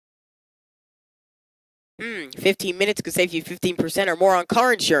15 minutes could save you 15% or more on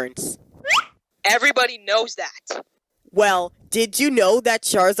car insurance. Everybody knows that. Well, did you know that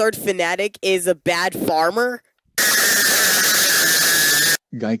Charizard Fanatic is a bad farmer?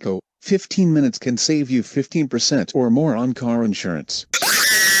 Geico, 15 minutes can save you 15% or more on car insurance.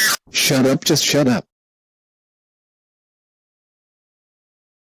 Shut up, just shut up.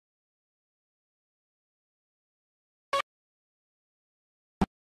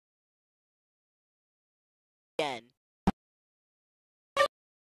 Again.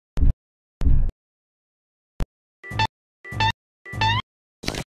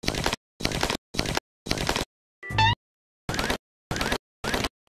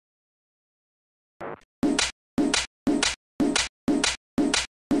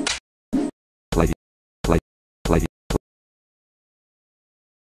 Play.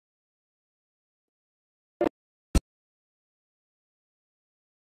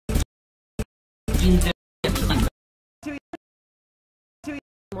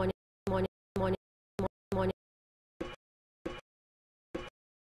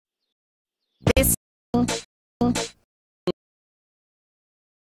 This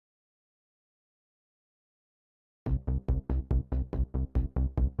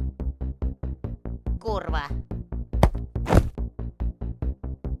Kurwa.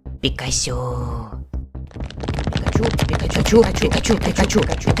 Pikachu. Pikachu.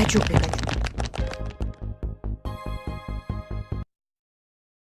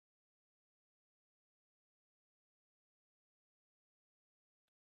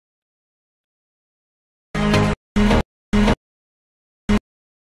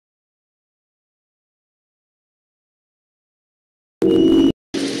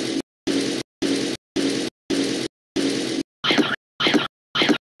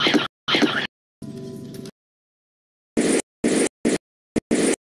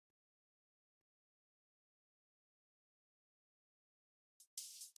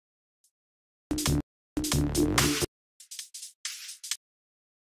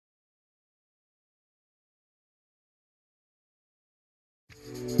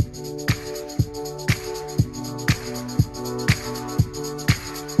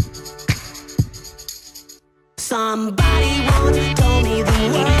 Somebody once told me the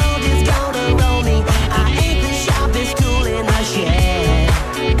world is gonna roll me. I ain't the sharpest tool in the shed.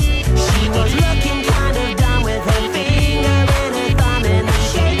 She was looking kind of dumb with her finger and her thumb in the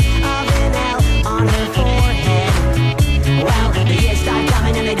shape of an L on her forehead. Well, the years start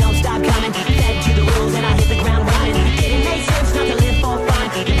coming and they don't stop coming. Fed to the rules and I hit the ground running. It makes sense not to live for fun.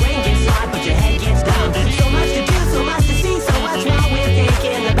 Your brain gets smart but your head gets dumb. So much to do, so much to see, so what's wrong with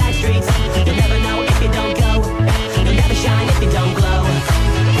taking the back streets? You'll never know if you don't go. You'll never shine if you don't glow.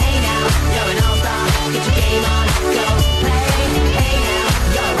 Hey now, you're an all-star. Get your game on, go play. Hey now,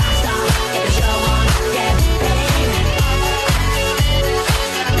 you're a rock star. Get the show on, get paid.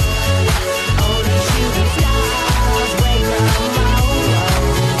 Only shooting stars break the mold.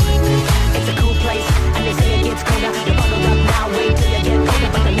 It's a cool place, and they say it gets colder. You're bundled up now, wait till you get older.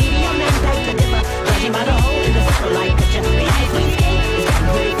 But the medium men beg to differ, judging by the hole in the satellite picture. The ice we skate is getting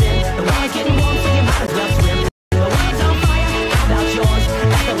pretty thin. The water's getting warm, so you might as well swim. The world's on fire, how about yours?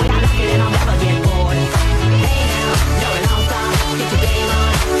 That's the way I like it, and I'll never get bored. Hey now, you're an all-star. Get your game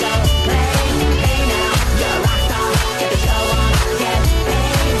on, go play. Hey now, you're a rock star. Get the show on, get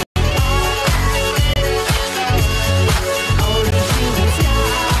paid. Only shooting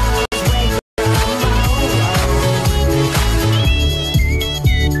stars break the mold.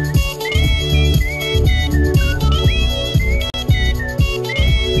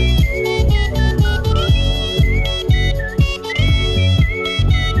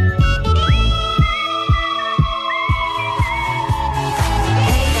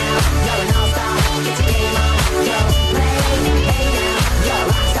 Hey now, you're an all-star. Get your game on, go play. Hey now, you're a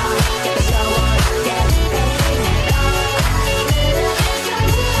rock star. Get the show on, get paid.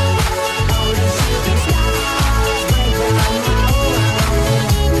 Only shooting stars break the mold.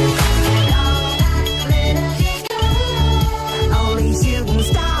 Only shooting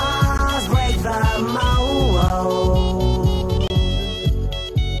stars break the mold.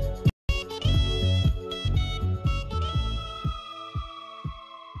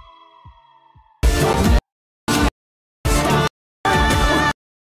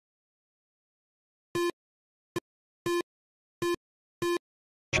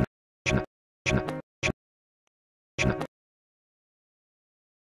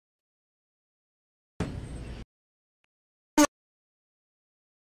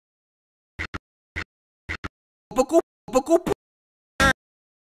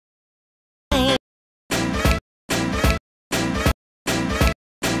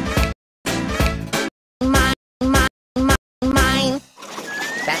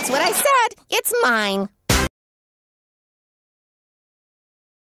 That's what I said. It's mine.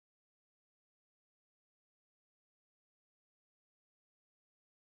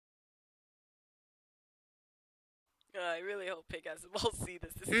 I really hope Pig has will see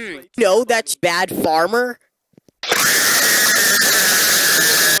this. This is way too No, funny. that's bad farmer.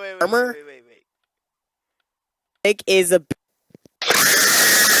 Wait. Pig is a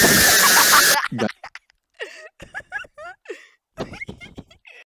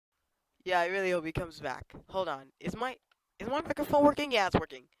Yeah, I really hope he comes back. Hold on. Is my microphone working? Yeah, it's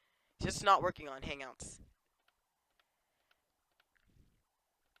working. It's just not working on Hangouts.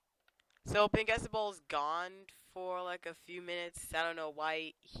 So Pink Ball is gone for like a few minutes. I don't know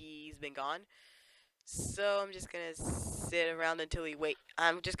why he's been gone. So I'm just gonna sit around until he wait.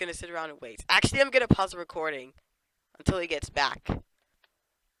 I'm just gonna sit around and wait. Actually, I'm gonna pause the recording until he gets back.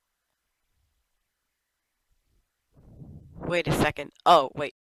 Wait a second. Oh,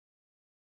 wait.